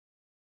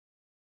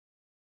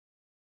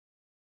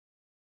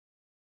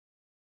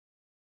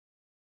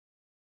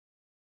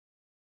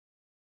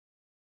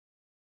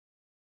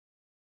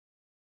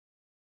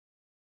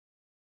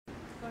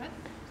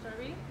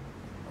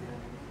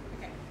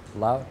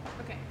Loud?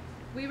 Okay.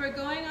 We were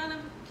going on a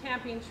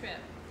camping trip.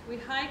 We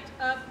hiked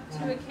up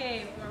to a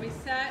cave where we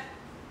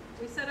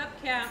set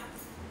up camp.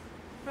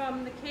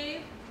 From the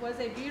cave was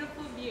a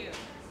beautiful view,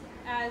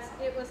 as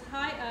it was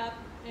high up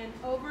and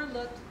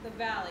overlooked the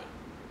valley.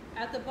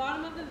 At the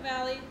bottom of the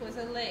valley was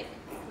a lake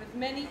with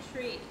many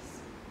trees.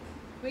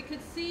 We could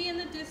see in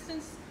the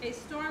distance a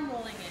storm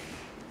rolling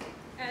in,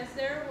 as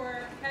there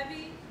were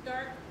heavy,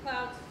 dark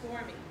clouds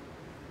forming.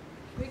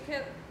 We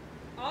could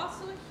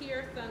also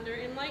hear thunder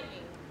and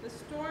lightning. The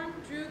storm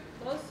drew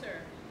closer,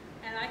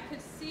 and I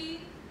could see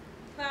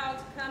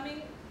clouds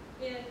coming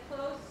in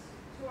close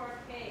to our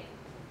cave.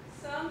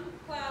 Some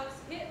clouds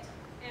hit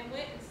and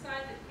went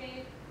inside the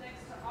cave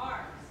next to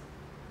ours,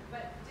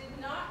 but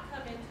did not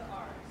come into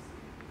ours.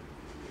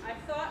 I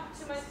thought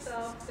to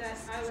myself that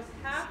I was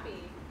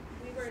happy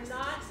we were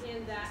not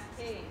in that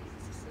cave.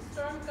 The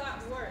storm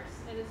got worse,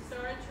 and it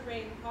started to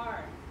rain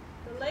hard.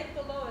 The lake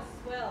below us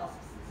swelled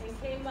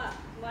and came up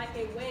like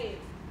a wave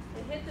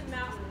and hit the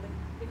mountain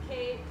the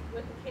cave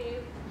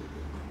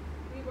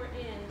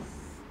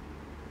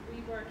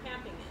we were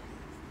camping in.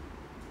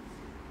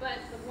 But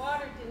the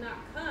water did not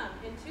come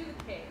into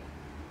the cave,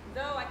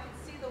 though I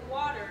could see the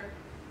water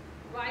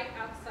right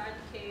outside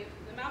the cave,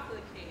 the mouth of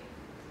the cave.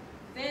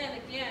 Then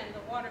again,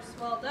 the water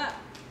swelled up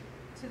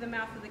to the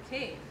mouth of the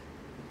cave.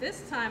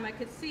 This time I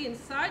could see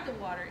inside the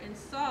water and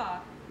saw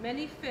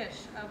many fish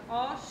of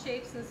all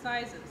shapes and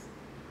sizes.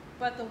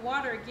 But the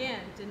water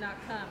again did not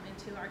come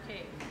into our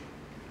cave.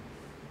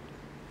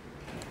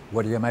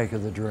 What do you make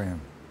of the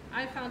dream?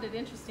 I found it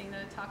interesting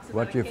that it talks about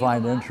What do you a cave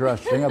find a lot.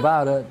 interesting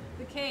about it?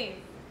 The cave,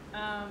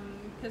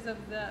 because of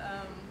the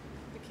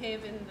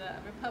cave in the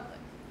Republic.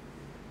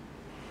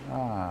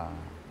 Ah,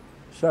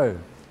 so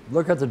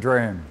look at the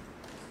dream.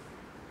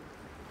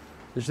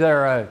 Is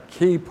there a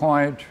key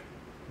point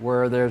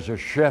where there's a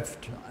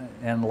shift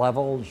in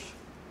levels?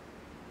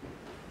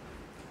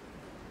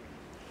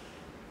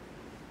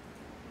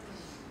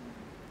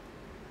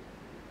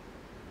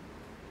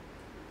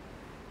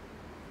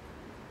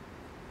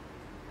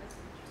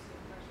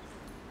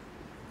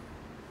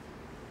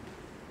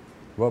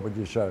 What would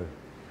you say?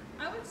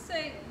 I would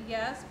say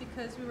yes,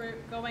 because we were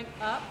going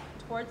up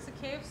towards the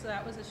cave, so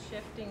that was a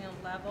shifting of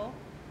level.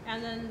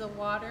 And then the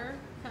water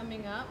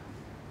coming up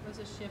was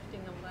a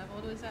shifting of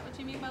level. Is that what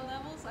you mean by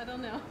levels? I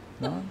don't know.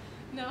 No?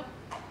 No?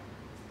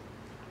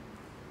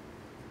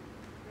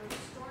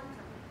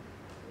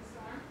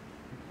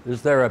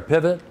 Is there a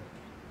pivot?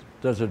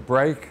 Does it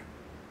break?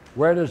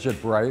 Where does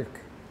it break?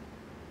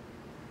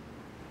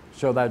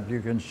 So that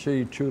you can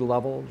see two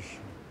levels?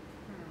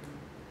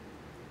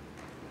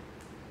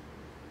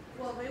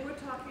 Well, they were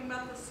talking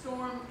about the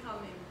storm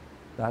coming.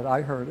 That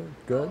I heard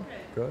it. Good,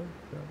 Okay. good,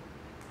 good.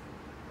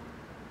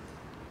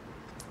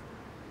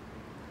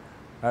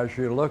 As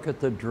you look at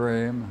the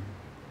dream,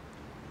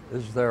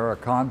 is there a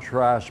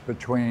contrast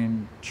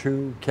between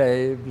two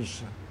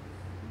caves?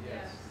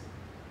 Yes.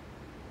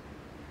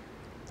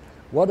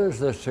 What is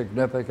the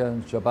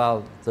significance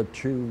about the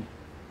two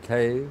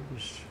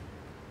caves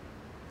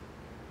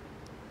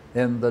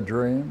in the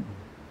dream?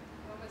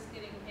 What was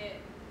getting hit?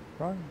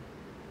 Right.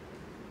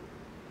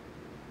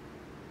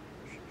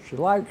 She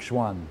likes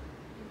one.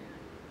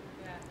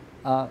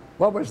 Yeah.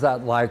 What was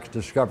that like,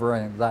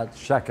 discovering that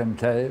second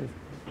cave?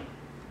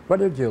 What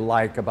did you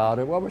like about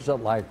it? What was it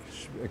like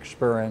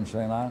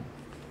experiencing that?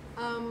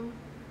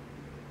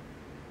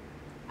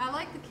 I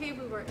liked the cave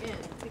we were in.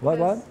 What?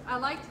 I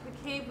liked the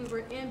cave we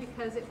were in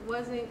because it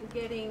wasn't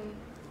getting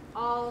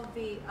all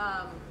the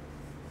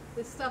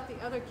stuff the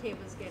other cave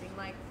was getting,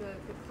 like the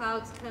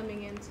clouds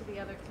coming into the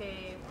other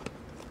cave.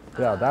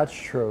 Yeah, that's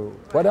true.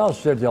 Right. What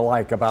else did you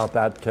like about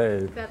that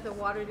cave? That the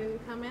water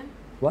didn't come in.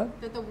 What?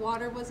 That the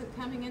water wasn't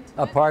coming into it.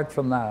 Apart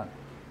from that.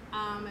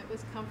 It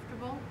was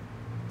comfortable.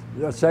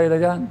 Say it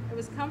again? It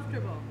was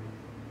comfortable.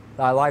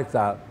 I like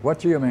that. What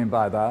do you mean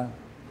by that?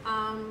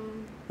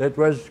 It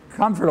was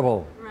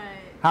comfortable. Right.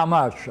 How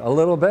much? A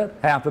little bit?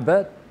 Half a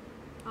bit?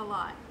 A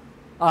lot.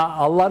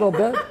 A little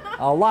bit?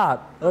 A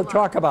lot. Let's lot.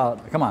 talk about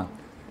it. Come on.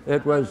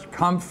 It was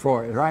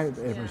comfort, right?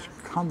 It was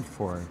Yeah.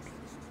 comfort.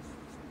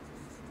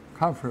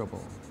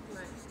 Comfortable.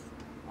 Right.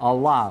 A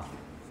lot.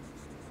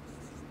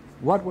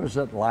 What was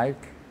it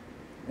like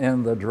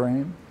in the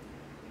dream?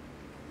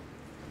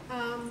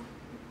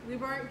 We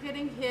weren't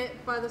getting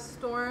hit by the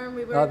storm.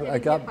 We weren't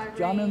getting hit by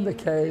rain. I'm in the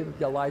cave.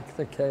 You like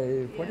the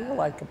cave. What do you Yeah.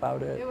 like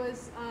about it? It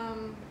was,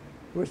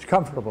 It was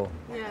comfortable.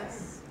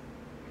 yes.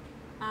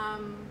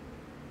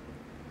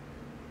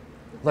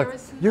 Look, there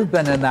was you've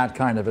been in that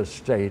kind of a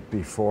state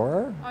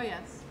before. Oh,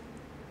 yes.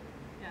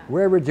 Yeah.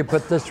 Where would you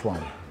put this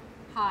one?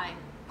 High.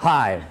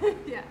 High.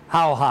 Yeah.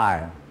 How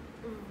high?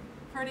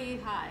 Pretty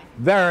high.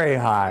 Very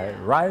high,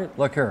 Yeah. right?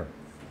 Look here.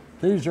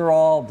 These are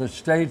all the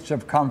states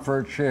of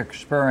comfort she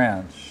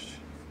experienced.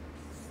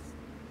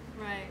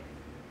 Right.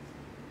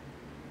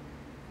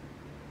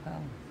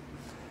 Well,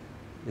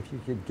 if you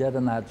could get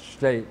in that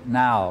state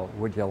now,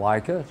 would you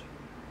like it?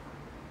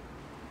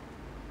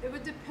 It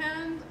would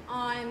depend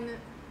on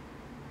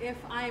if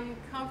I'm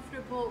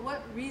comfortable.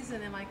 What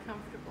reason am I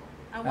comfortable?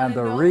 and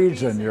the know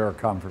reason you're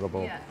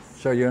comfortable. Yes.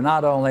 So you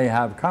not only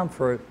have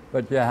comfort,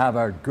 but you have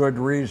a good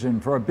reason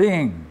for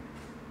being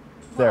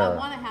there. Well, I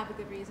want to have a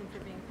good reason for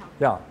being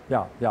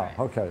comfortable. Yeah. Right.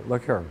 Okay,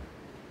 look here.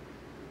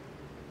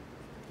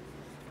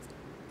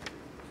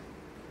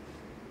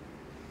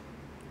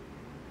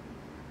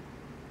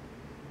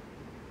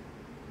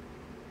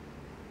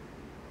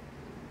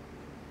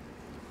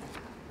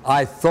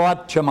 I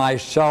thought to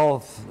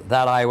myself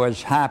that I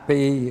was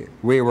happy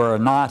we were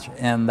not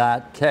in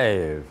that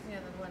cave. Yeah,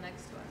 the one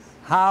next to us.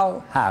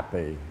 How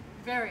happy?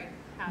 Very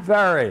happy.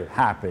 Very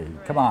happy.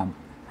 Right. Come on,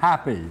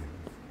 happy.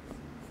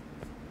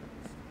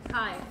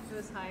 High. It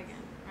was high again.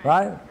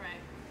 Right? Right.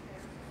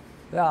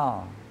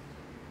 Yeah.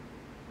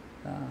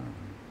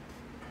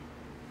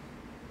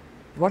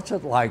 What's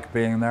it like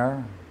being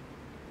there?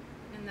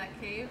 In that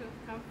cave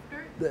of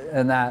comfort,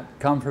 In that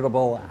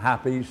comfortable,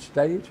 happy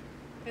state?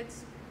 it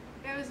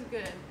was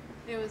good.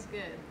 It was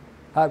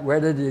good. Where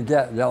did you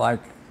get, you like,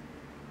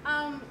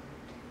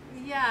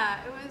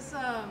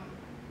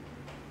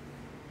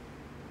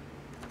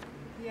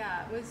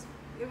 Yeah, it was,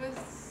 it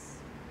was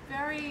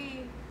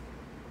very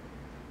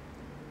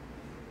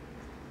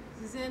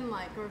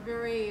zen-like, or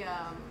very,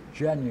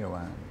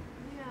 genuine?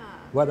 yeah.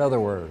 What other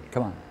word?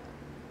 Come on.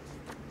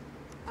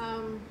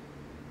 God,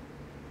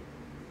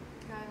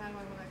 how do I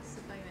want to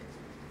explain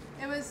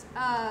it? It was,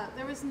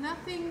 there was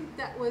nothing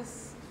that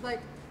was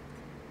like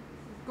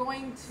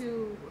going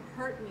to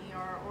hurt me,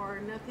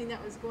 or nothing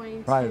that was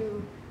going Right.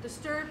 to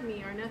disturb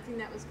me, or nothing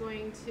that was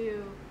going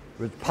to It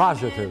was come in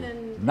positive,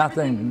 and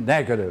nothing everything-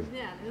 negative.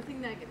 Yeah,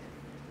 nothing negative.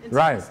 Until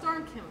Right. the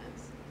storm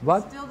comes.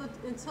 What?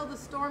 Until the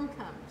storm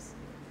comes.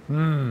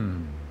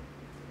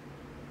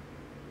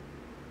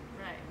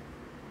 Right.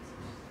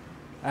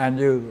 And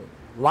you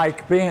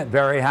like being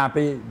very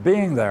happy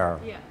being there?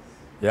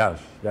 Yes.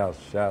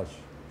 Yes.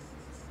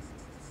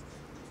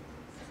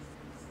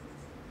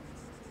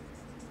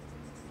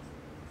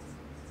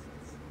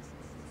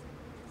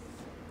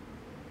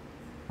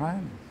 Right.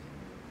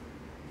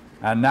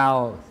 And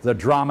now the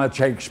drama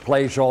takes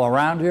place all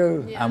around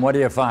you, Yeah. and what do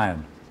you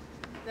find?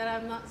 That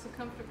I'm not so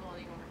comfortable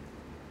anymore.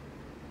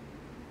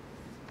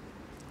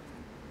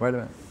 Wait a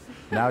minute.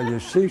 Now you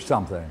see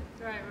something.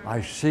 Right.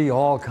 I see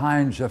all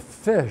kinds of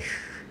fish,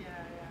 Yeah.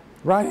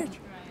 right? Right.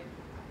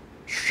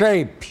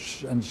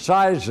 Shapes and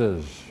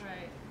sizes.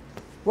 Right.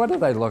 What do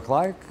they look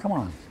like? Come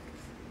on.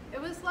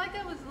 It was like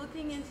I was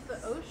looking into the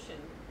ocean.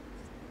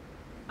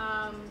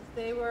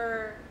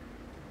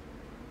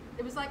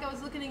 It was like I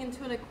was looking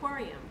into an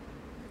aquarium.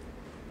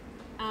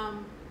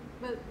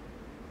 But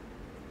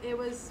it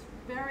was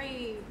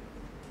very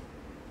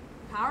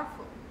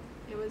powerful.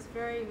 It was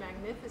very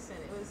magnificent.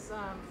 It was,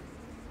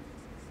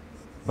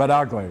 But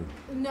ugly.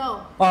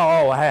 no.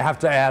 Oh, I have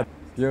to add.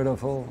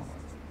 Beautiful.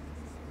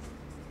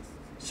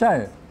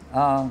 Say,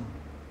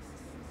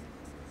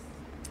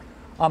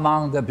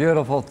 among the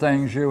beautiful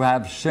things you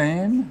have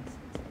seen,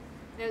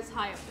 It was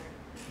high up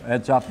there.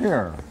 it's up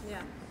here,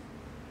 Yeah.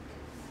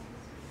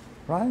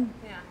 right?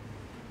 Yeah.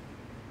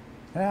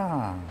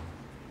 Yeah.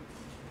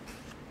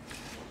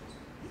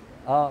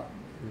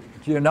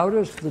 Do you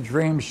notice the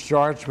dream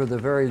starts with a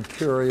very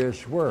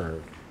curious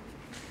word?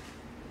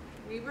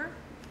 Weaver?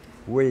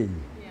 We.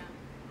 Yeah.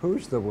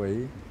 Who's the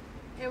we?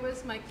 It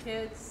was my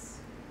kids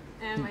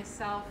and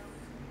myself.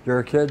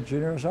 Your kids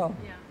and yourself?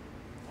 Yeah.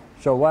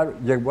 So what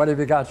have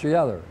you got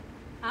together?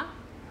 Huh?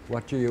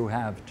 What do you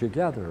have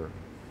together?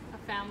 A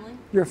family?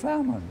 Your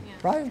family, Yeah.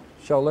 right?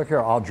 So look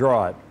here, I'll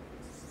draw it.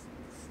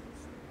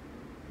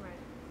 Right.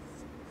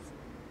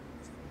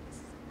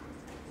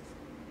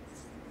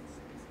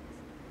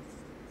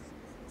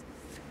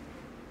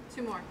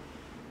 Two more.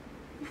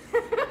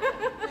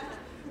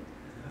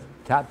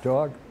 Cat,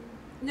 dog?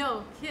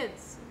 No,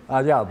 kids.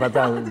 Yeah, but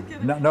then,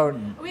 no,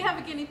 We have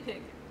a guinea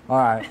pig. all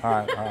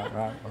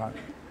right.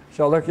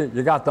 So look at,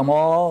 you got them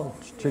all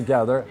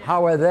together.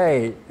 How are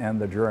they in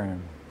the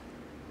dream?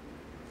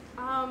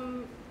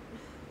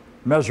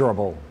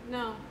 Miserable?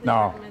 No. they No.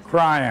 weren't miserable.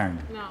 Crying?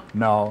 No.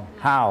 No.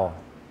 How?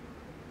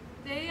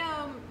 They,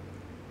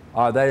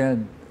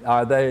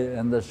 Are they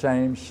in the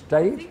same I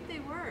state? think they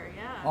were,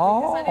 yeah.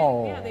 Oh.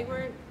 Because yeah, they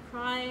weren't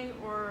crying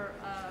or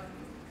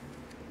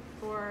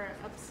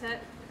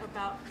upset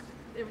about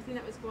everything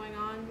that was going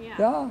on.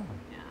 Yeah.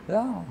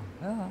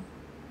 Yeah.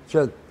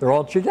 So they're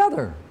all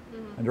together.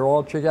 Mm-hmm. And they're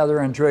all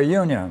together into a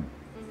union,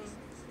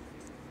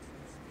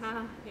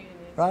 Unity.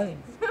 right?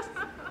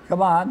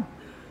 Come on.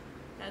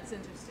 That's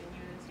interesting,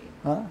 unity.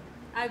 Huh?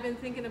 I've been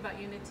thinking about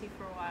unity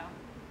for a while.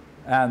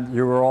 And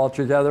you were all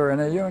together in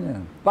a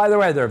union. By the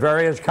way, there are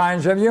various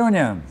kinds of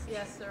unions.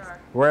 Yes, there are.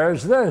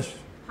 Where's this?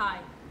 Hi.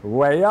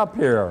 Way up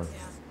here. Yeah.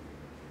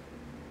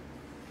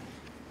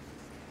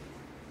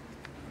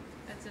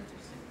 That's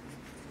interesting.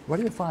 What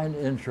do you find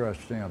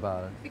interesting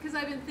about it? Because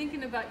I've been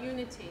thinking about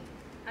unity.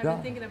 I've Yeah.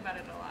 been thinking about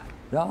it a lot.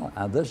 Yeah,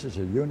 and this is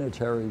a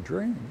unitary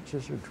dream.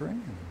 This is a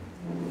dream.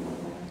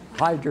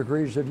 High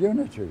degrees of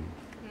unity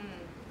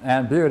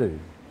and beauty.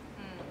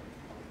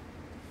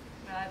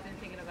 Well, I've been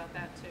thinking about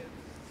that too.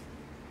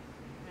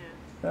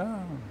 Yeah.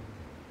 Yeah.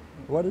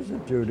 What does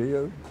it do to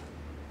you?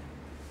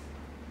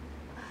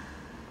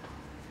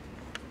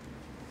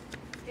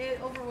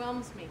 it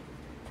overwhelms me.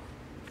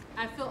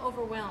 I feel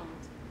overwhelmed.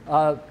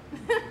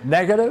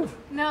 Negative,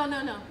 No,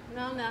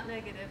 not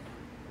negative.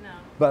 No.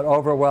 but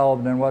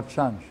overwhelmed in what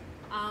sense?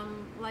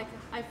 Like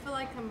I feel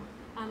like I'm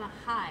on a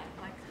high,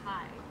 like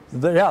high.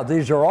 Yeah,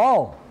 these are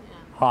all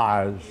Yeah.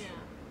 highs. Yeah.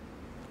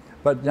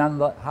 But then,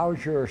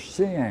 how's your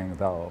seeing,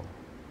 though?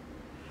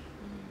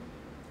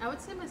 I would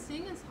say my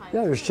seeing is high.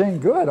 Yeah, you're too. seeing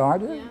good,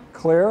 aren't you? Yeah.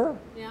 Clear?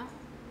 Yeah.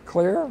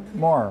 Clear?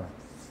 More.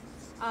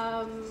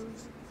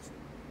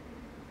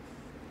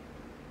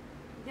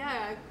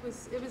 Yeah, it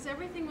was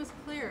everything was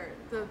clear.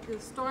 The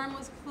storm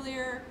was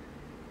clear,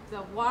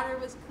 the water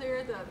was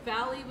clear, the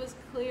valley was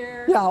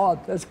clear. Yeah,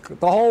 well, that's,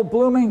 the whole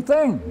blooming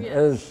thing Yes.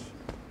 is.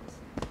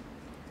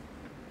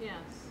 Yes.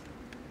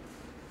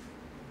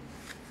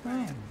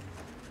 Oh.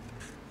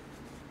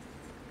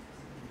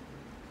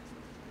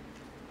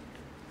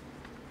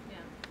 Yeah.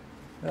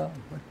 Yeah.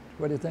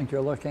 What do you think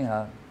you're looking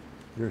at?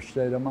 Your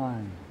state of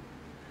mind.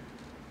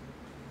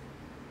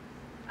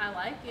 I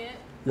like it.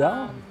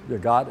 Yeah, you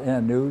got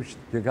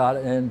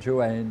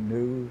into a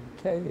new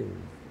cave.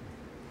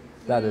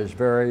 That is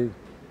very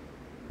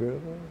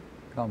beautiful,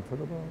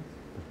 comfortable.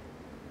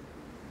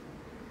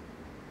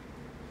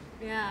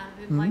 Yeah, I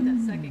didn't like that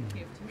second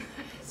cave too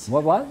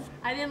much. What?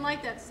 I didn't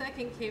like that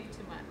second cave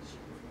too much.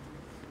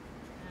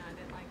 Yeah, I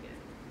didn't like it.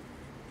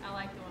 I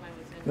liked the one I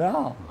was in Yeah.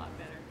 a lot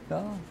better.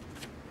 Yeah.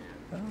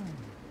 Yeah. Yeah.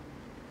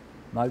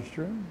 Nice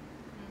dream.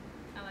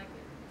 I like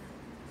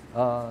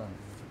it.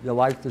 You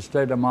like the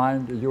state of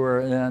mind you were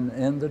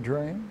in the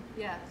dream?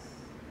 Yes.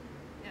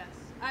 Yes.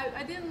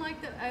 I didn't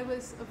like that I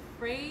was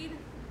afraid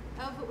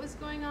of what was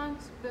going on,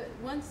 but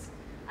once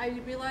I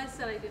realized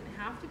that I didn't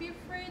have to be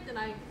afraid, then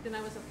I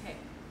was okay.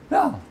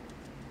 Yeah.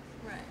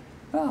 Right.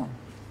 Yeah.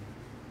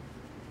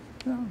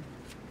 Yeah.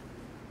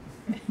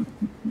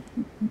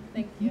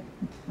 Thank you.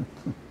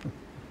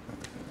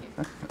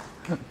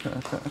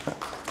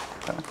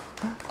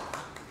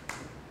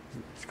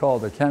 It's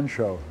called the Ken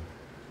Show.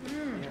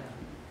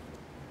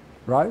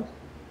 Right?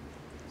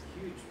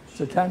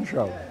 It's a Ken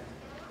Show.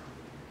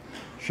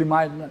 She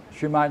might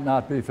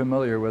not be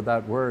familiar with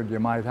that word. You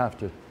might have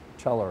to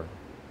tell her.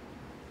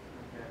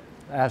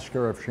 Ask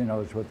her if she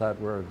knows what that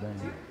word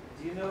means.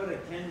 Do you know what a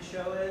Ken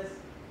show is?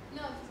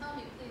 No, tell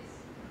me,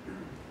 please.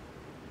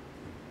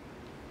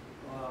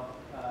 Well,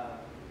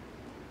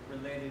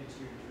 related to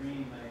your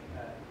dream,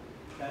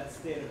 that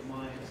state of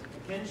mind.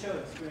 A Ken show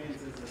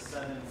experience is a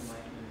sudden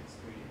enlightenment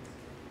experience.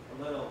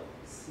 A little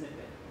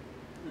snippet,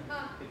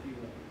 if you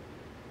will.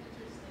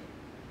 Interesting.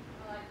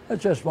 I like that.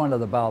 It's just one of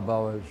the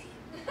Balboas.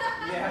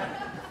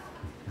 Yeah.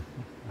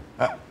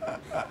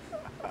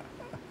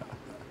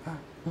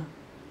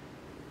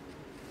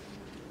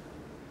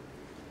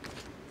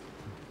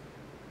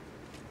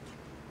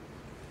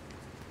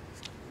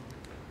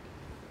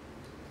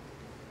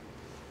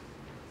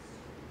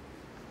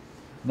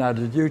 Now,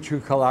 did you two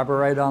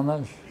collaborate on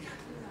this?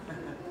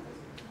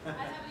 I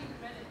haven't even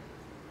read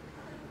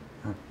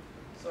it.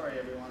 Sorry,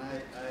 everyone.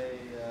 I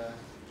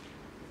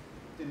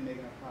didn't make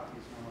enough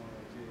copies. Normally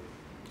I do.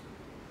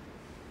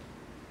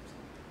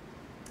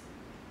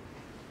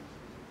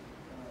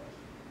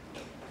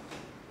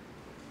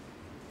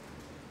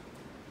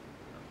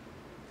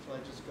 Shall I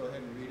just go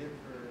ahead and read it?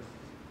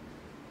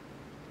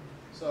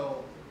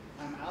 So,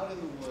 I'm out in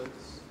the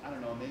woods. I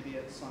don't know, maybe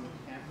at some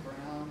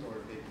campground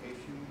or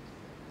vacation.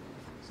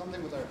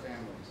 Something with our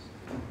families.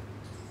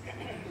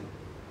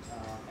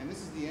 And this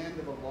is the end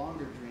of a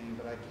longer dream,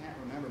 but I can't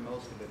remember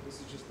most of it.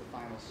 This is just the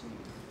final scene.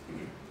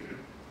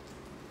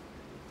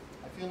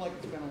 I feel like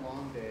it's been a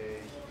long day.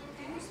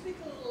 Can you speak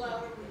a little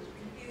louder when you're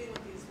competing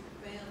with these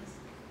fans?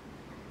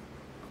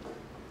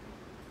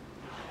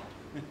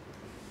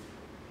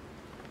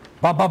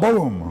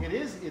 Ba-ba-boom! It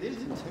is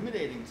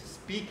intimidating to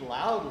speak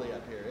loudly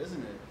up here,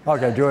 isn't it?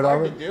 Okay, do it It's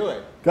hard over. to do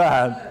it. Go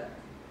ahead.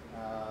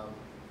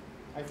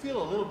 I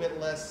feel a little bit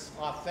less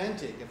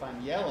authentic if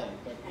I'm yelling,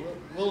 but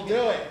we'll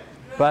do it.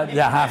 But you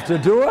have to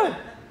do it.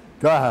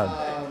 Go ahead.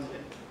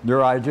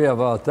 Your idea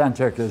of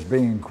authentic is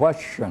being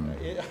questioned.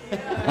 Go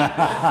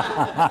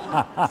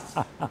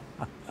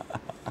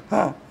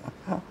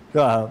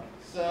ahead.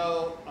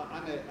 So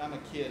I'm a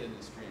kid in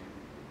this dream.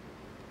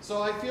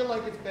 So I feel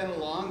like it's been a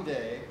long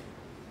day,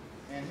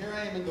 and here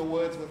I am in the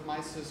woods with my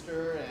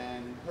sister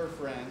and her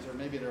friends, or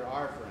maybe they're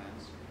our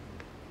friends.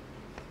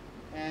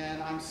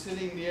 And I'm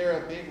sitting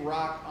near a big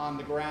rock on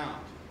the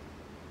ground.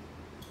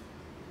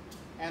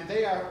 And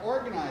they are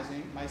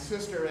organizing, my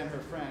sister and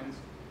her friends,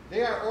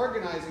 they are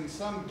organizing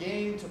some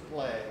game to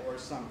play or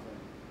something.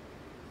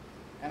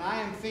 And I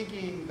am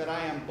thinking that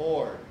I am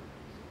bored.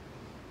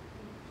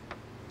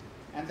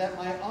 And that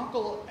my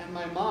uncle and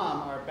my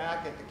mom are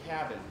back at the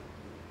cabin.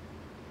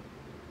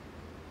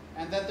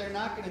 And that they're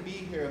not going to be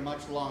here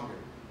much longer.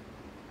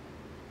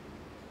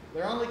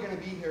 They're only going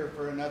to be here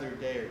for another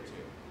day or two.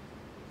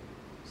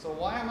 So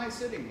why am I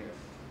sitting here?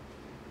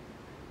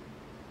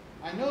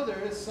 I know there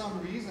is some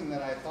reason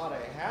that I thought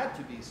I had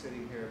to be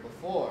sitting here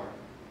before.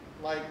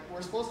 Like,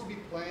 we're supposed to be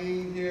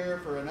playing here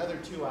for another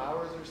 2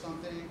 hours or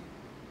something.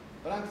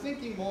 But I'm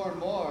thinking more and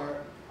more,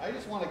 I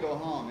just want to go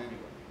home anyway.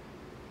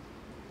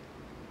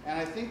 And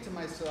I think to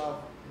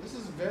myself, this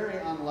is very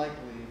unlike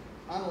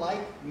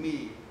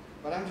me,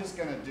 but I'm just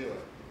going to do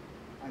it.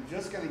 I'm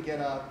just going to get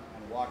up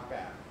and walk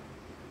back.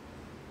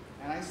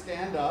 And I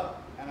stand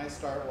up and I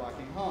start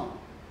walking home.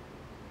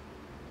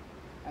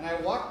 And I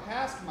walk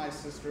past my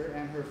sister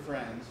and her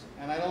friends,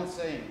 and I don't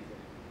say anything.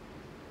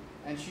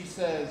 And she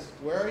says,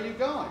 "Where are you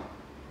going?"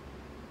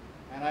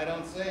 And I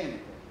don't say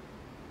anything.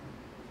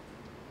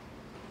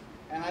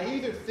 And I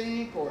either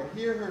think or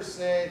hear her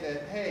say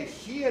that, hey,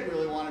 she had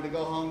really wanted to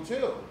go home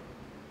too,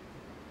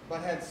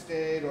 but had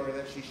stayed, or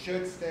that she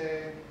should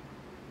stay.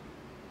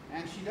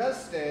 And she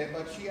does stay,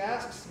 but she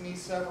asks me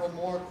several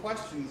more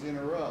questions in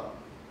a row.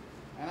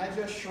 And I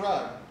just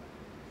shrug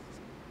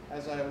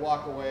as I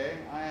walk away.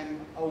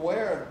 I'm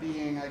aware of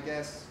being, I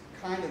guess,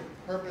 kind of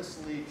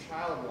purposely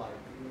childlike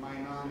in my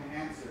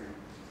non-answering,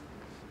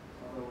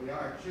 although we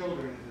are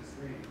children in this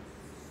dream.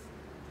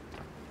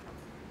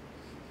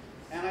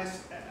 And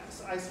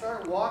I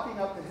start walking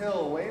up the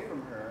hill away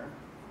from her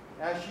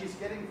as she's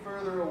getting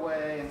further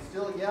away and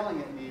still yelling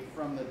at me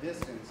from the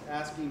distance,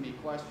 asking me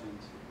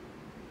questions.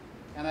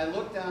 And I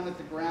look down at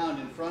the ground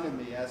in front of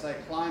me as I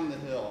climb the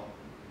hill,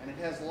 and it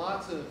has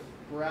lots of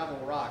gravel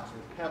rocks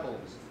or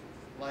pebbles,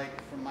 like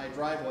from my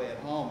driveway at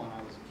home when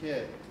I was a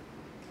kid.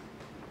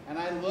 And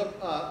I look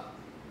up,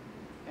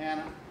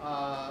 and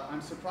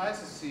I'm surprised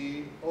to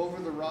see over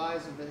the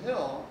rise of the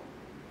hill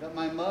that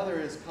my mother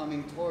is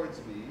coming towards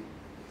me,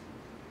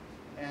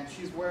 and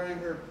she's wearing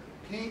her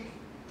pink,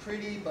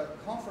 pretty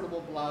but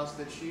comfortable blouse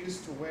that she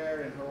used to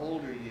wear in her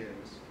older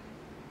years.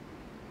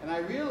 And I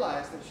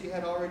realized that she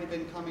had already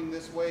been coming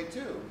this way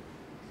too.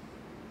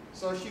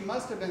 So she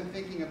must have been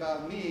thinking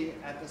about me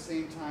at the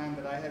same time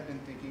that I had been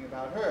thinking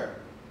about her.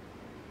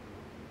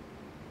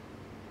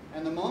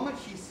 And the moment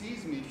she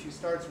sees me, she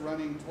starts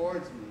running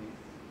towards me,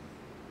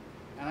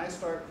 and I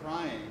start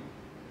crying.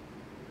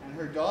 And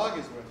her dog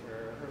is with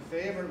her, her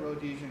favorite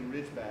Rhodesian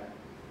Ridgeback.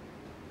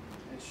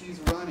 And she's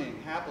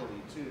running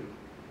happily too.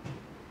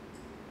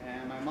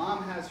 And my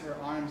mom has her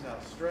arms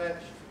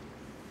outstretched.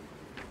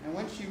 And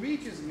when she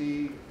reaches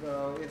me,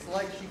 though, it's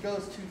like she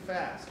goes too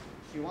fast.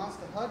 She wants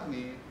to hug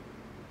me,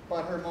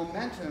 but her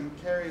momentum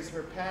carries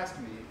her past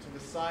me to the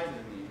side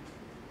of me.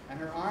 And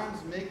her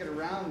arms make it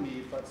around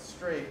me, but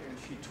straight, and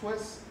she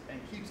twists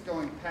and keeps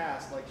going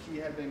past like she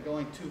had been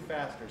going too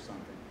fast or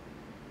something.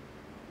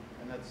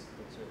 And that's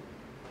it.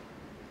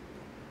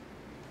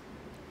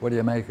 What do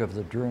you make of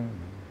the dream?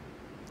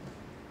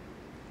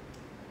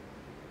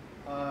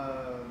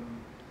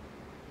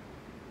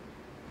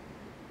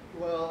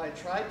 Well, I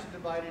tried to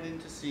divide it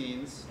into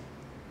scenes,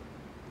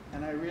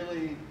 and I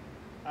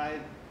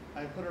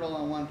put it all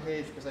on one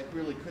page because I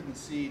really couldn't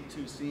see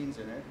two scenes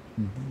in it,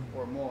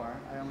 or more.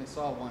 I only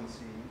saw one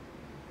scene.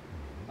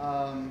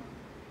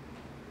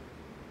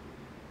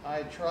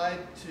 I tried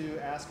to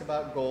ask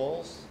about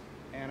goals,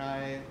 and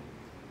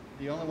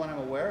the only one I'm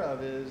aware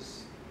of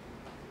is,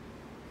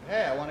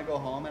 hey, I want to go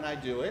home, and I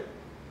do it.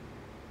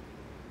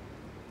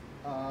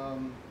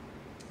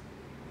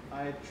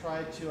 I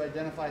tried to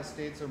identify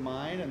states of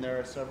mind, and there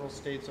are several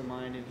states of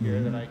mind in here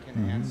that I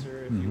can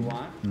answer if you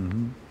want.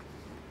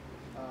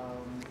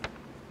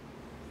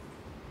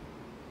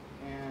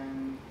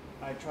 And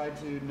I tried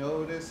to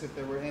notice if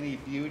there were any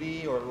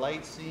beauty or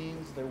light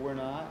scenes. There were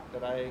not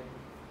that I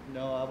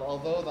know of,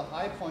 although the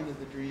high point of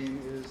the dream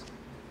is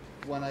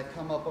when I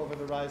come up over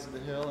the rise of the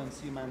hill and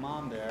see my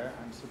mom there.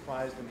 I'm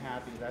surprised and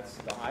happy. That's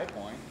the high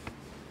point.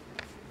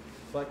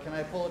 But can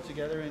I pull it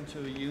together into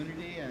a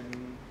unity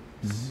and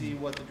see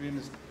what the dream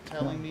is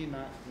telling me?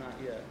 Not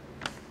yet.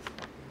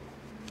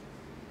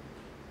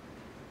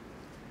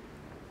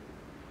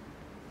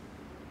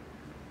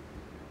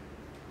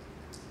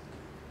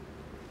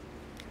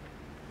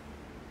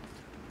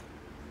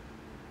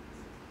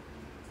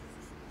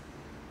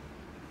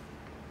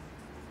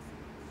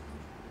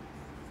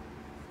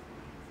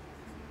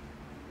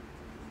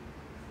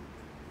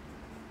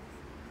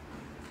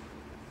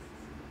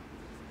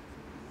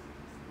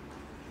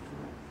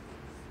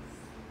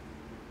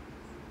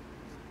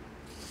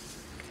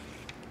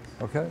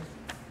 Okay.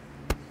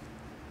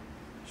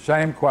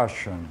 Same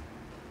question.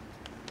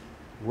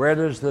 Where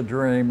does the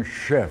dream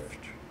shift?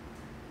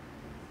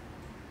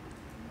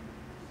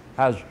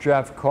 Has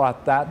Jeff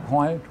caught that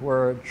point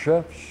where it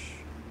shifts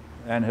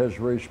and his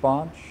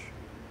response?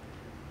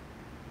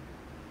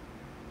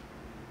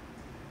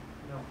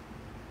 No.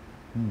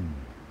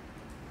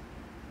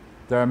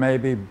 There may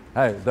be,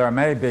 there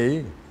may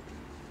be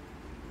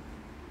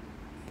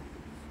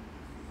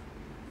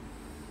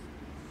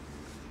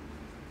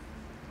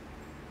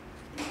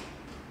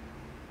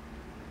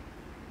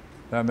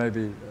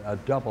a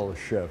double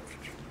shift.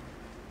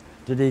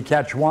 Did he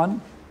catch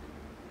one?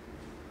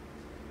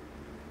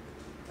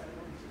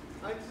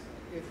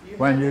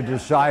 When you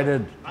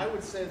decided? I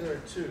would say there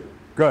are two.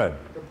 Good.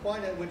 The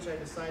point at which I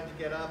decide to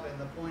get up and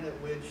the point at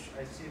which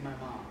I see my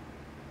mom.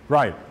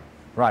 Right.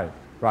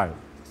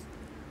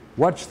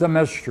 What's the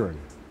mystery?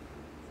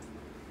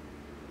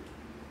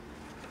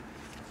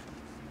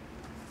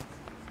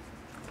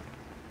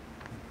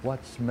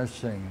 What's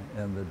missing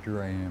in the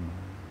dream?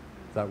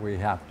 that we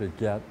have to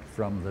get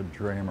from the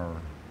dreamer?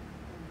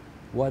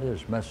 What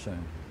is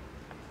missing?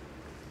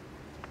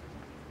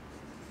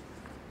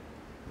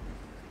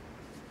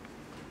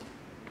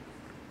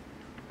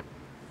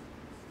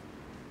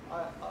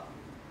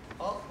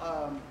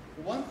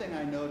 One thing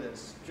I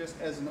noticed, just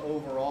as an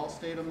overall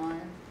state of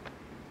mind,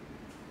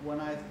 when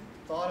I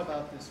thought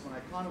about this, when I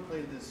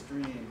contemplated this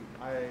dream,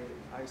 I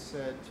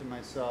said to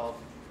myself,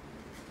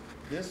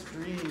 this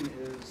dream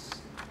is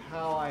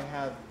how I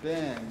have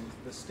been,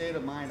 the state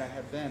of mind I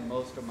have been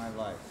most of my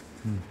life,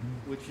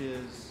 which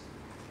is,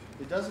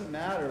 it doesn't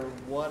matter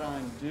what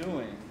I'm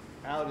doing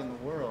out in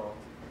the world,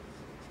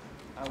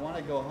 I want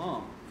to go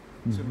home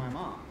to my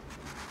mom.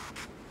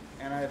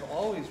 And I've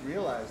always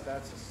realized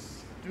that's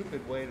a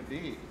stupid way to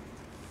be.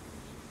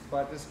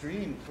 But this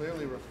dream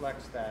clearly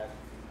reflects that,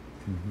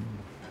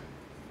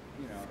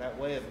 you know, that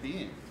way of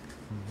being.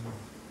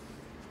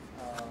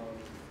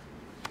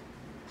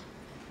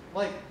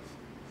 Like,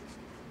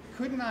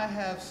 couldn't I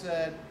have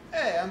said,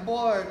 "Hey, I'm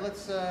bored.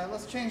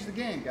 Let's change the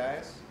game,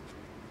 guys"?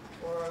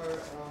 Or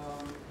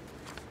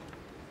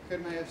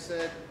couldn't I have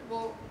said,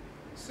 "Well,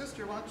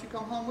 sister, why don't you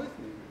come home with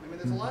me?" I mean,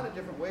 there's a lot of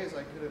different ways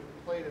I could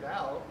have played it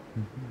out.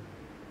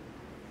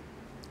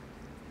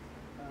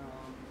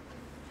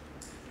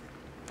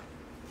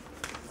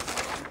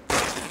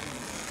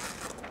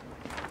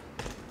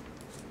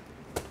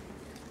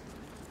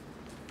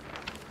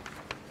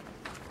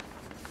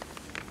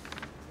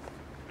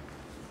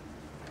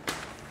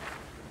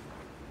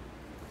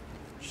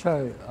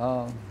 So,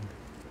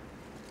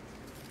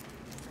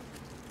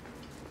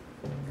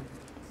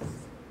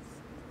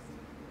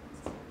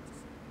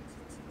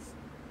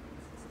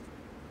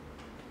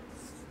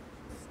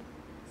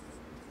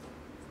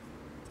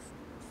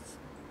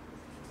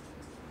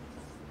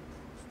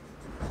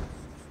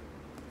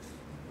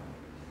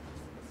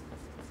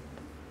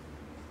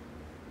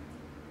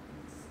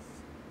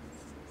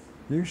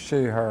 you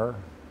see her.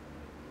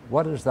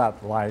 What is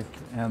that like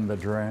in the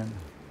dream?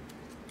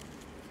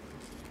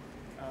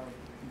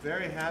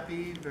 Very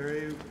happy,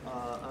 very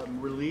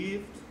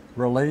relieved.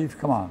 Relieved?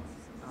 Come on.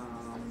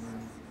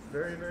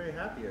 Very, very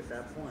happy at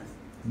that point.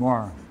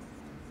 More.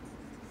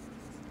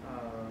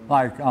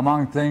 Like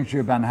among things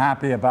you've been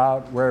happy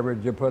about, where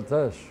would you put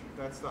this?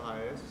 That's the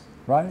highest.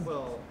 Right?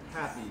 Well,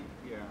 happy,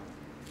 yeah.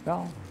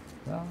 Yeah,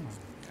 yeah.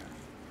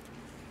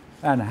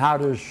 And how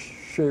does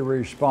she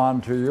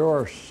respond to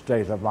your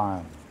state of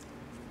mind?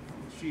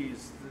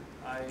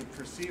 I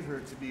perceive her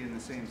to be in the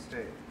same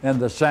state. In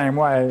the same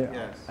way,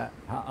 Yes.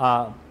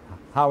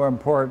 How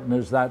important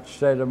is that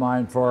state of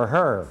mind for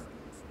her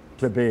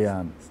to be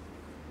in?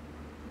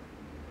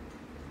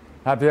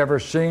 Have you ever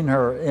seen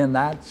her in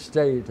that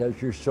state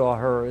as you saw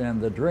her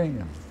in the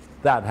dream,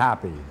 that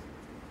happy?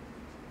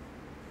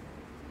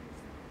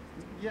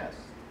 Yes.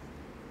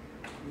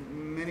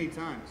 Many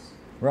times.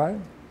 Right?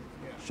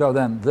 Yeah. So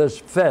then this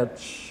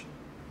fits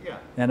Yeah.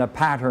 in a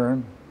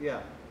pattern, Yeah.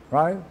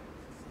 right?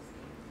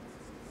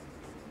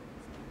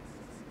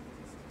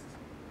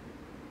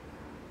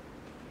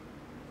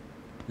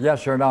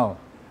 Yes or no?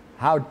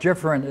 How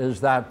different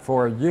is that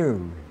for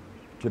you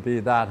to be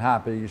that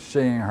happy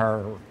seeing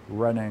her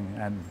running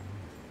and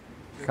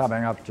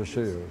coming up to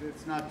see you?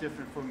 It's not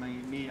different for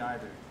me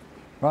either.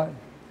 Right?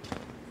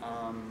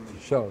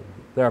 So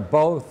they're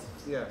both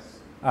Yes.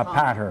 a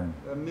pattern,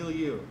 A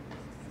milieu.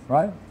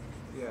 right?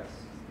 Yes.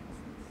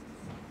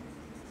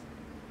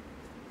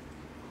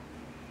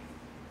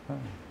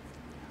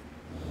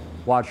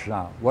 Watch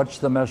now. What's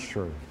the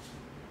mystery?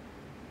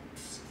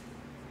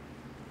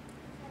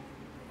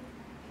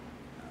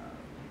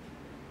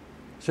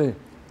 See,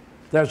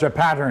 there's a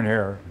pattern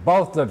here.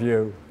 Both of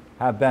you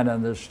have been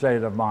in this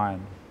state of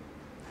mind.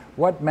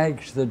 What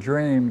makes the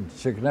dream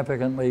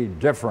significantly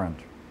different?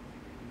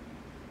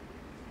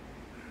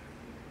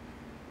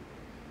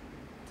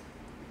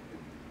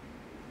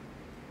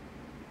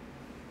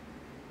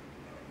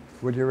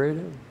 Would you read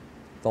it?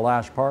 The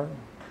last part?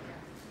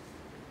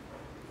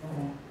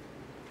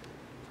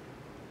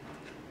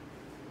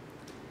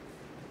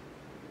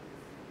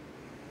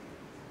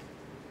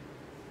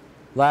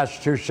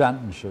 Last two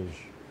sentences.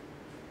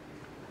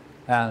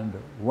 And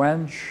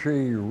when she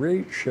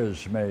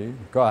reaches me,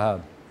 go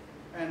ahead.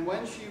 And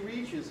when she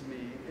reaches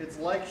me, it's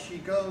like she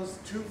goes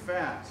too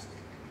fast.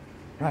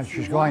 Right, She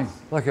she's going,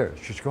 wants- look here,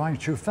 she's going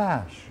too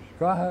fast.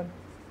 Go ahead.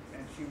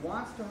 And she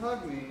wants to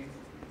hug me,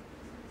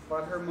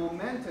 but her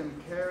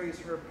momentum carries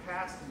her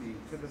past me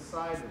to the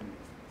side of me.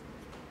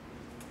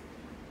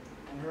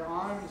 And her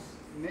arms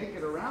make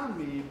it around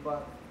me,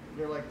 but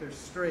they're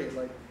straight,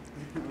 like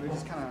they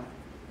just kind of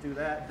do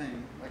that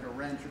thing, like a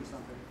wrench or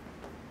something.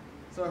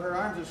 So her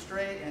arms are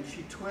straight and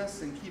she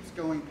twists and keeps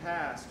going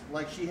past,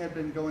 like she had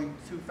been going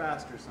too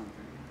fast or something.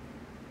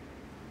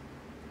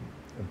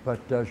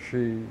 But does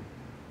she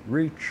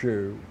reach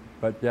you,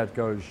 but yet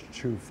goes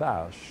too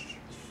fast?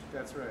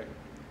 That's right.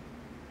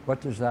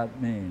 What does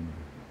that mean?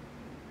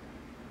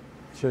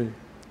 See,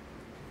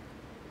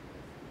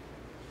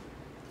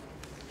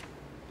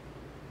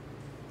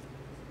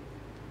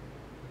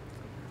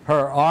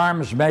 her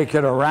arms make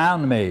it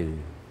around me.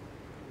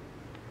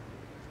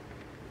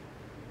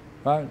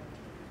 right?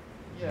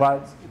 Yeah,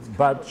 But it's kind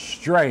but of-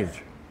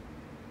 straight,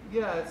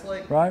 yeah, it's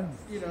like, right?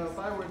 you know, if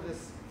I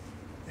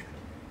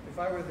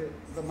were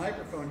the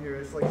microphone here,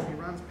 it's like she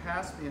runs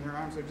past me and her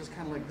arms are just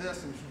kind of like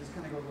this, and she just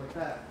kind of goes like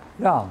that.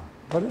 Yeah.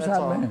 What does That's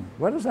that all. mean?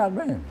 What does that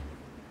mean?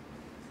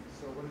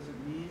 So what does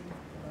it mean?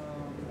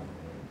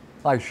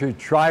 Like she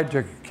tried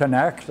to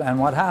connect, and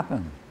what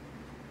happened?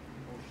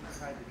 Oh, she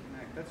tried to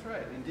connect. That's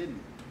right, and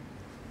didn't.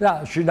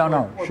 Yeah, she don't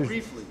know. Or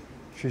briefly.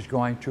 She's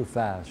going too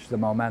fast. The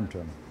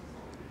momentum.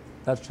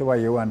 That's the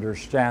way you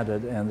understand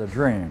it in the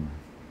dream.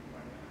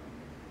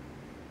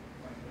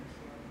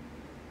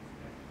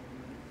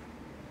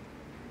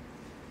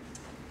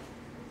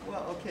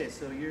 Well, okay,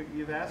 so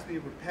you've asked me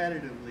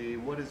repetitively,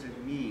 what does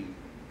it mean?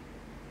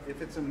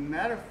 If it's a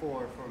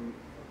metaphor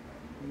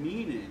for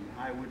meaning,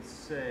 I would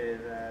say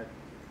that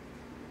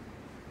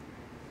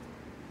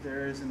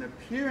there is an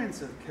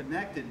appearance of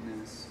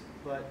connectedness,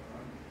 but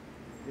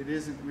it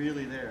isn't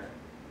really there,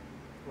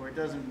 or it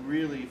doesn't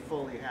really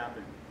fully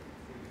happen.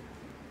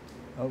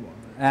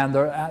 And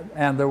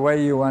the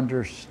way you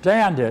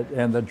understand it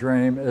in the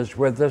dream is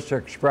with this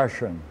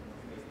expression,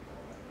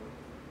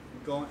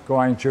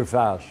 going too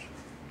fast.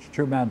 It's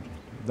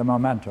the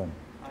momentum.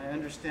 I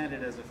understand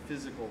it as a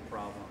physical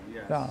problem,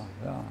 yes. Yeah.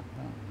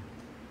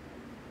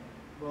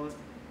 Well,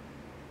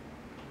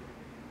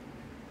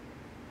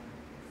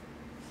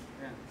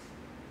 yeah,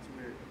 it's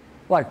weird.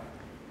 Like,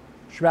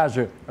 she has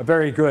a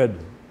very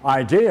good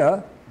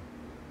idea,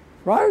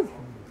 right?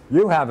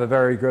 You have a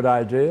very good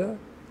idea,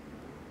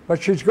 but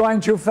she's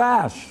going too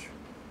fast.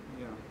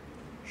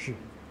 Yeah.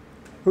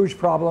 Whose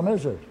problem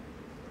is it?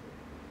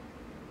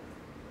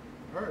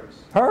 Hers.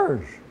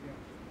 Hers.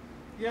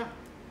 Yeah.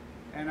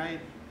 And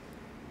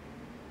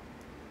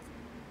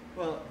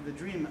well, the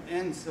dream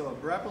ends so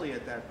abruptly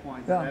at that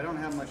point that Yeah. I don't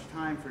have much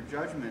time for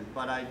judgment,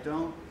 but I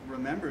don't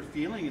remember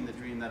feeling in the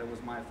dream that it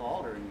was my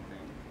fault or anything.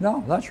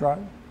 No, that's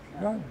right.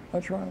 Right,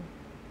 that's right.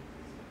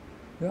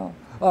 Yeah.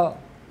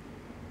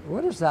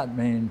 What does that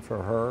mean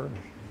for her?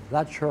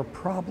 That's her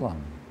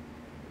problem.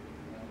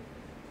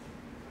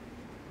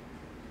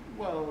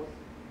 Well,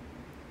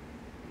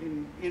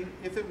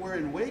 if it were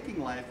in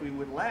waking life, we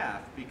would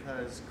laugh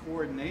because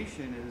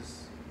coordination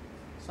is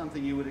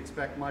something you would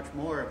expect much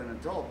more of an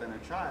adult than a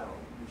child.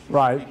 And she should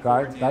Right, be right,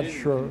 coordinated that's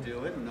and true. can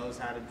do it and knows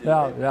how to do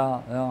Yeah, it.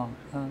 yeah.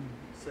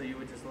 So you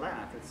would just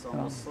laugh. It's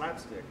almost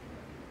slapstick.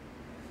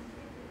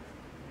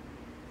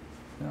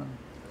 Yeah.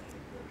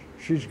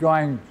 She's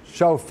going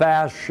so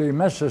fast she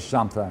misses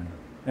something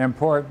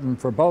important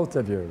for both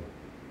of you.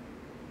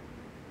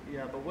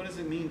 Yeah, but what does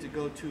it mean to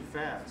go too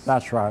fast?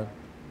 That's right.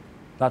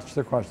 That's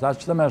the question.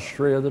 That's the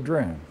mystery of the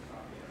dream,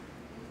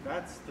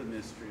 That's the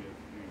mystery of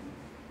dream.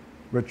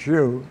 which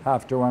you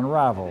have to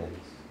unravel.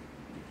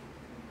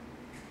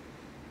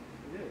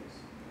 It is.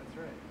 That's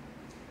right.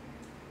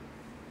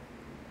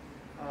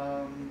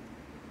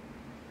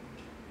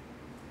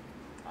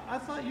 I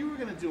thought you were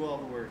going to do all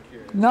the work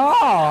here. No,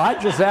 I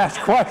just ask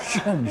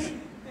questions.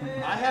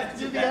 I have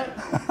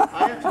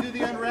to do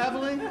the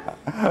unraveling.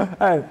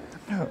 Hey,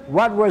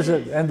 what was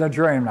it in the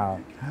dream now?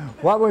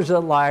 What was it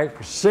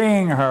like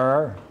seeing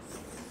her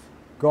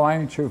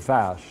going too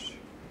fast?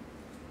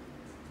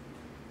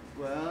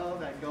 Well,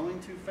 that going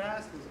too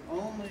fast was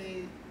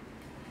only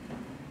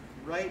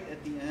right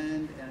at the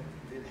end, and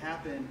it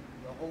happened.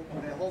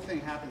 The whole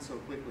thing happened so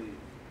quickly.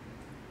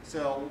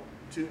 So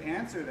to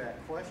answer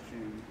that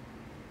question,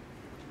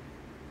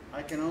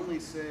 I can only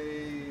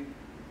say,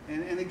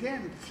 and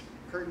again,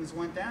 curtains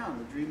went down.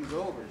 The dream was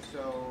over.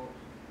 So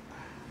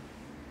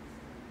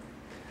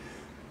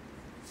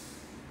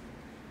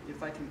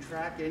if I can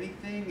track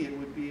anything, it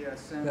would be a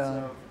sense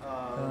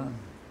of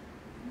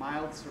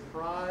mild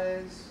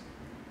surprise.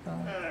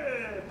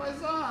 Hey,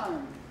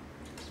 paisan!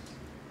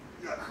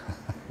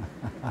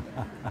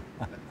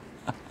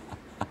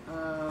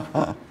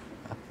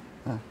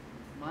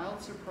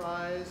 Mild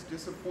surprise,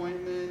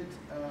 disappointment.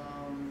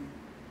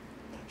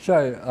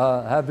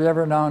 So, have you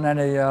ever known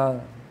any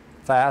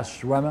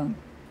fast women?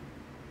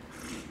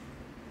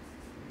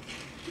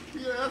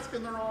 You're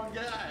asking the wrong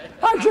guy.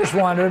 I just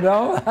want to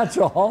know, that's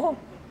all.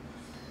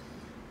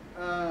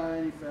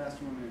 Any fast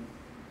women?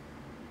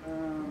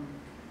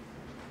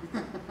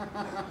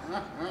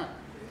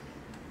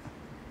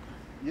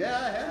 Yeah,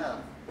 I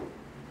have.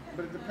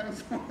 But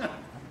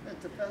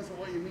it depends on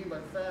what you mean by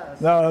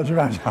fast. No, that's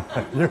right.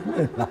 You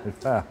mean by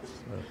fast.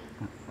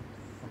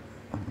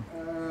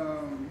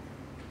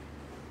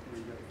 We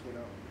got a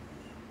kiddo.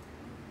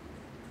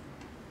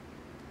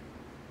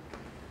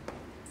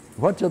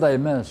 What do they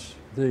miss,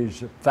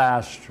 these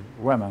fast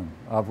women,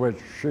 of which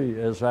she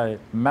is a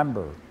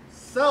member?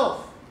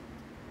 Self.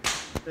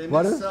 They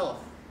What miss is-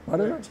 self. what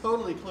is They're it?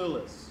 totally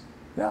clueless.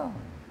 Yeah.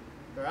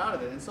 They're out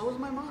of it, and so was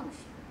my mom.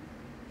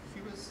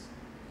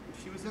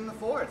 She was in the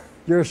fourth.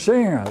 You're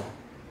seeing it.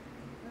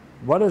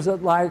 What is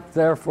it like,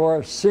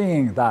 therefore,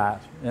 seeing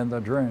that in the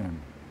dream?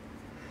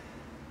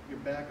 You're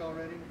back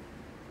already?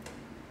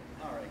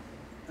 All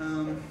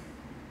right.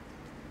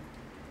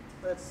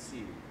 Let's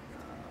see.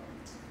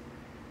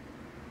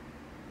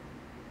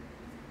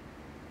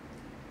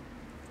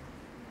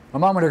 A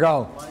moment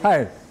ago,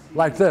 hey,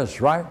 like this,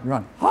 right? You're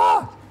going,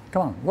 ah!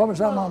 Come on, what was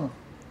that moment?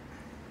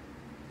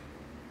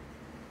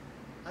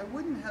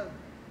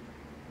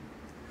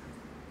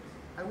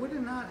 I would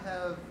not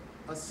have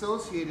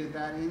associated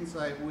that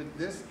insight with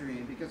this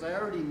dream because I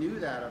already knew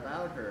that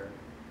about her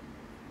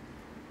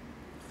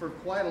for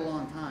quite a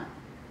long time.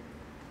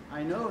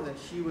 I know that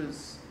she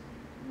was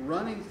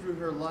running through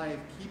her life,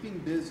 keeping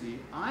busy.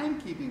 I'm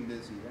keeping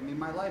busy. I mean,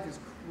 my life is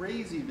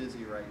crazy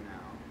busy right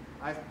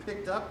now. I've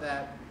picked up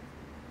that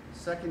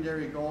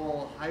secondary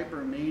goal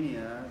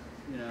hypermania,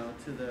 you know,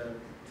 to the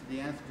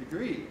nth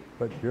degree.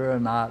 But you're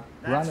not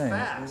That's running.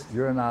 fast.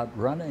 You're not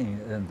running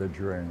in the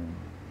dream.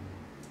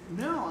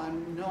 No,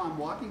 I'm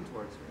walking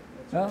towards her.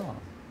 That's No. right.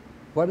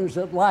 What is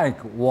it like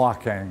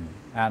walking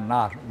and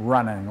not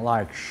running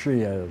like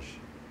she is?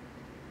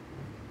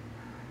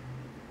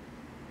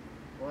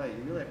 Boy,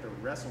 you really have to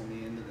wrestle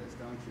me into this,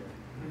 don't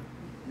you?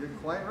 You're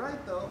quite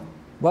right, though.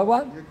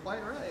 What? You're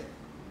quite right.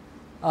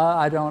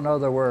 I don't know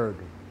the word.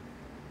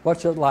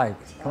 What's it like?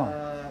 Come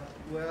on.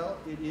 Well,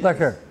 it is. Look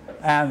here.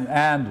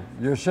 And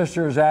your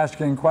sister is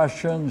asking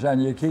questions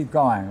and you keep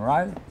going,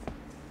 right?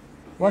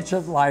 What's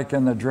it like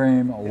in the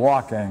dream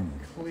walking?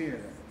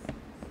 Clear.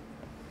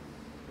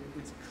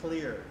 It's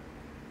clear.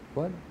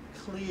 What?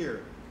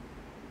 Clear.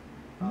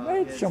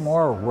 Make It's, some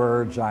more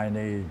words I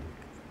need.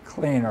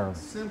 Cleaner.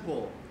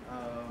 Simple.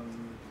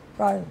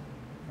 Right?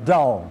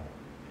 Dull.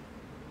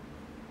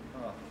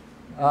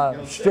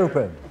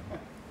 Stupid.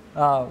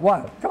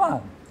 What? Come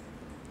on.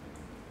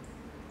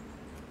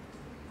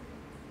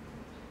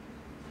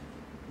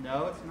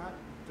 No, it's not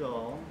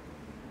dull.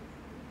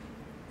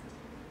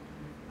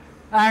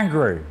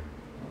 Angry.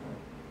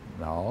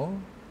 No.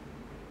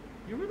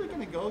 You're really going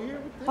to go here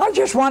with this? I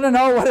just want to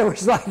know what it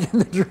was like in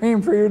the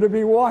dream for you to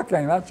be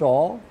walking, that's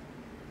all.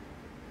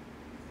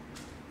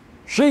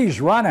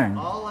 She's running.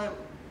 All I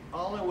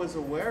was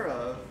aware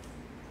of,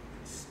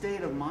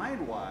 state of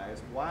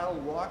mind-wise, while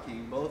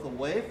walking, both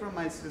away from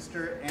my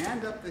sister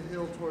and up the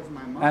hill towards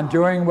my mom. And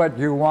doing what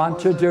you want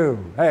to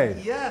do.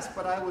 Hey. Yes,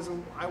 but I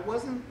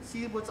wasn't,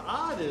 see, what's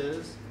odd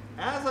is,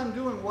 as I'm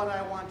doing what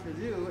I want to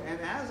do, and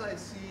as I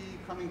see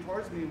coming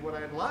towards me what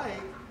I'd like,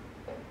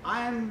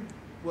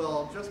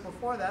 well, just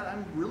before that,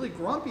 I'm really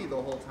grumpy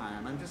the whole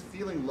time. I'm just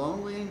feeling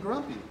lonely and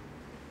grumpy.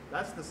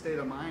 That's the state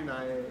of mind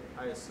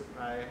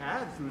I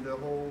had through the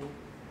whole,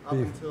 up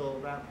until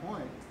that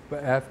point.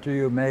 But after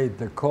you made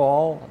the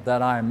call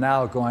that I'm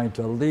now going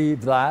to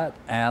leave that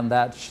and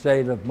that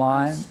state of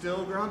mind,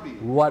 Still grumpy.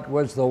 what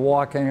was the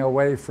walking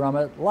away from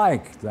it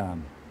like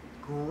then?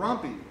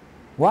 Grumpy.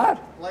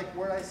 What? Like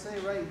where I say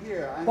right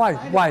here, I'm Why-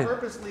 kind of why?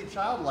 purposely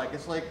childlike.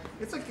 It's like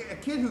a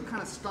kid who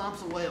kind of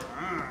stomps away, like,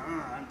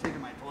 I'm taking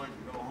my toys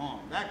and go home.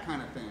 That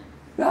kind of thing.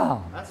 Yeah.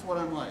 That's what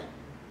I'm like.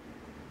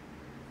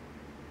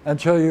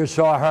 Until you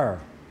saw her.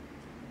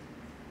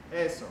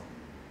 Eso.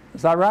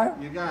 Is that right?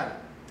 You got it.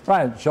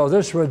 Right. So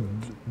this was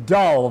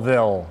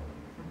Dullville.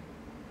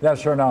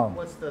 Yes or no?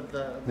 What's this?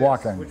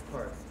 Walking. Which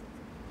part?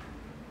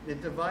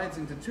 It divides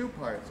into two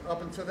parts.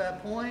 Up until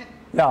that point,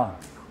 Yeah.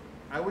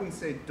 I wouldn't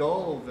say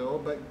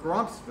Doleville, but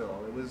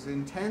Grumpsville. It was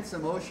intense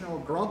emotional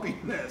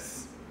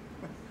grumpiness.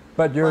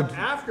 But you're. But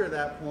after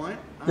that point,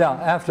 Yeah, I'm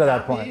after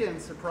that happy point.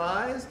 and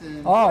surprised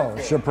and Oh,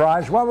 joyful.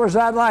 surprise. What was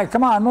that like?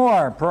 Come on,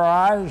 more.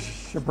 Surprise.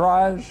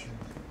 Surprise.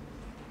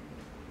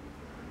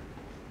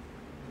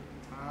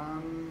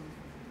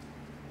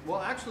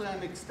 Well, actually,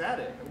 I'm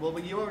ecstatic. Well,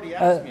 but you already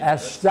asked me that.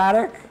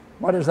 Ecstatic?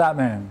 What does that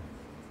mean?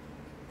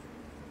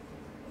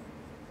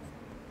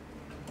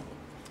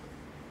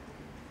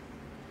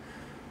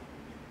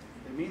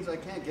 It means I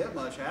can't get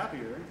much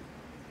happier.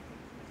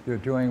 You're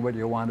doing what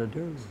you want to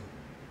do.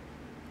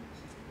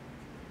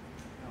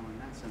 Oh, in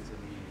that sense of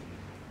meaning.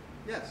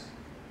 Yes,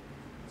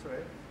 that's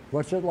right.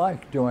 What's it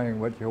like doing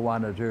what you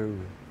want to do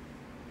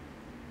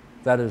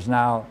that is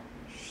now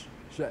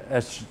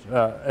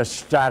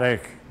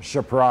ecstatic,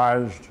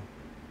 surprised?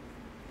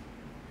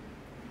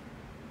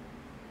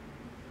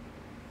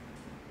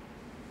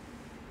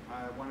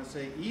 I want to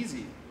say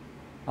easy.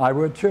 I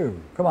would too.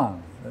 Come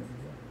on.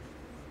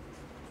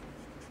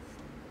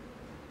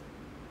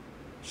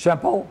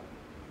 Simple?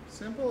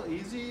 Simple,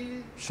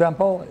 easy,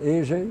 Simple,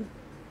 easy.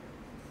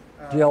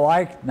 Do you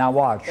like, now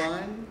watch.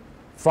 fun.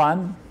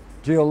 Fun?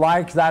 Do you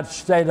like that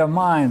state of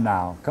mind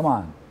now? Come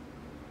on.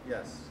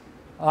 Yes.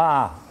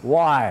 Ah,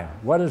 why?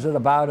 What is it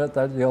about it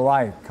that you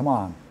like? Come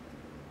on.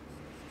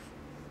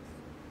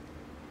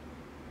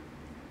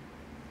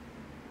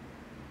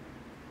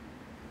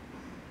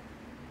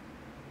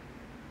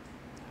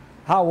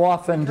 How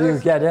often do you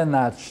Because- get in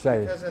that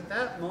state? Because at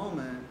that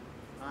moment,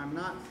 I'm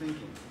not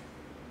thinking.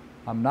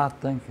 I'm not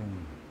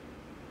thinking.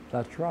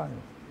 That's right.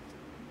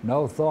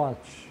 No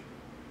thoughts.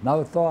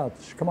 No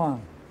thoughts. Come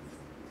on.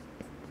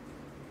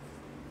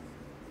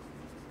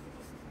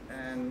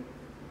 And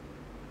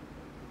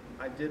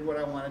I did what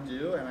I want to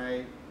do, and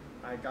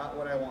I got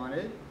what I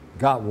wanted.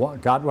 Got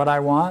what I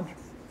want?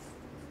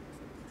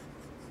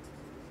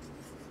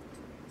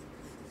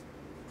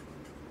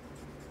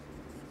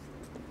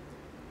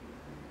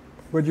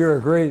 Would you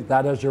agree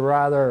that is a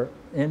rather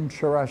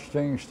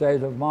interesting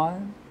state of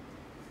mind?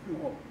 Do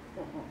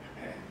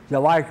you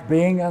like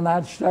being in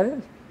that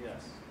state?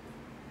 Yes.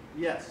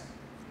 Yes.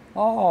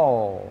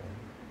 Oh,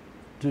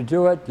 to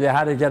do it, you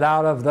had to get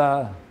out of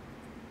the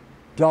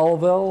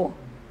Dullville?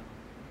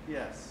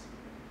 Yes.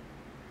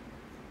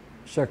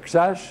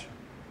 Success?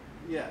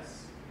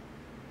 Yes.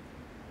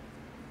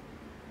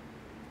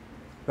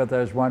 But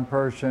there's one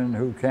person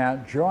who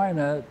can't join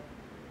it.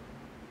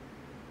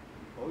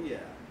 Oh yeah.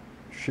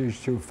 She's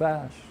too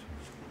fast.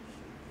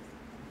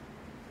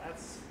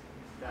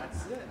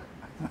 That's it.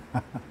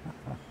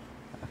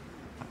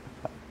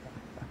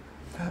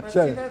 But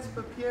So- see,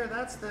 but Pierre,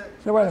 that's the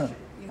So wait a question,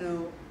 you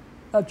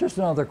know. Just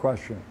another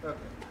question.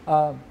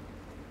 Okay.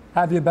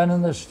 Have you been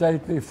in this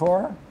state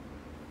before?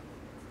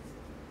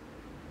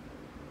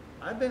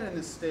 I've been in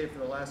this state for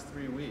the last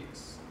 3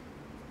 weeks.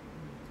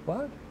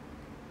 What?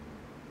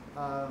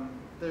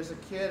 There's a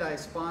kid I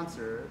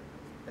sponsor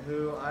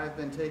who I've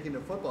been taking to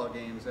football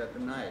games at the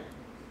night.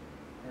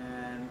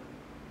 And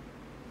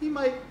he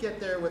might get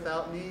there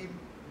without me,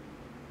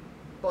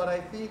 but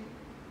I think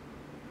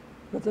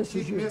But this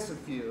is he'd you. miss a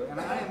few. And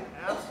I am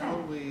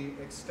absolutely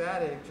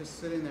ecstatic just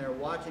sitting there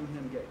watching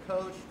him get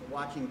coached,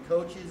 watching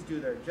coaches do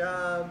their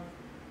job.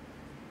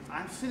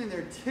 I'm sitting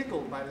there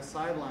tickled by the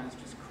sidelines,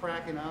 just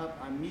cracking up.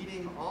 I'm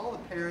meeting all the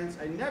parents.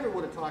 I never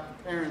would have talked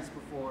to parents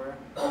before.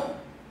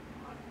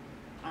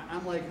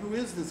 I'm like, who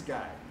is this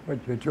guy? But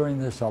you're doing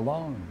this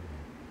alone.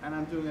 And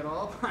I'm doing it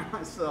all by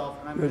myself,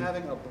 and I'm Good.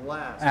 having a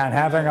blast. And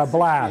having a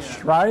blast,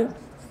 Yeah. right?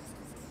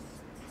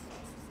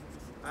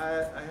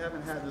 I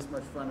haven't had this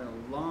much fun in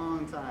a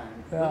long time.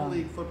 Yeah. Little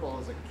League football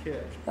as a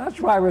kid. That's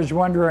why I was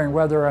wondering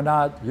whether or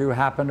not you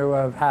happen to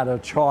have had a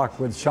talk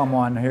with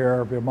someone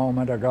here a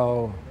moment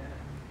ago.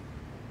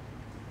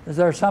 Is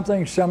there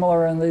something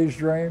similar in these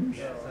dreams?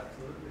 Yes,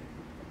 absolutely.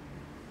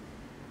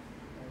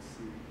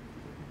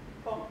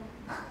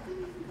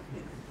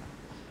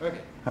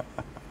 Okay.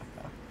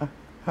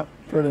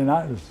 Pretty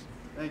nice.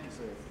 Thank you,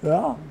 sir.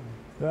 Yeah,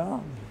 yeah.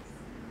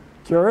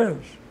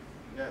 Curious.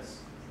 Yes.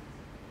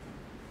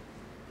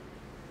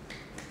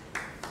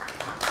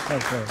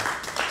 Okay.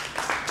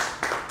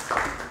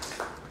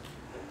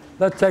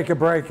 Let's take a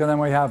break and then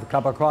we have a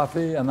cup of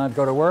coffee and then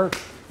go to work.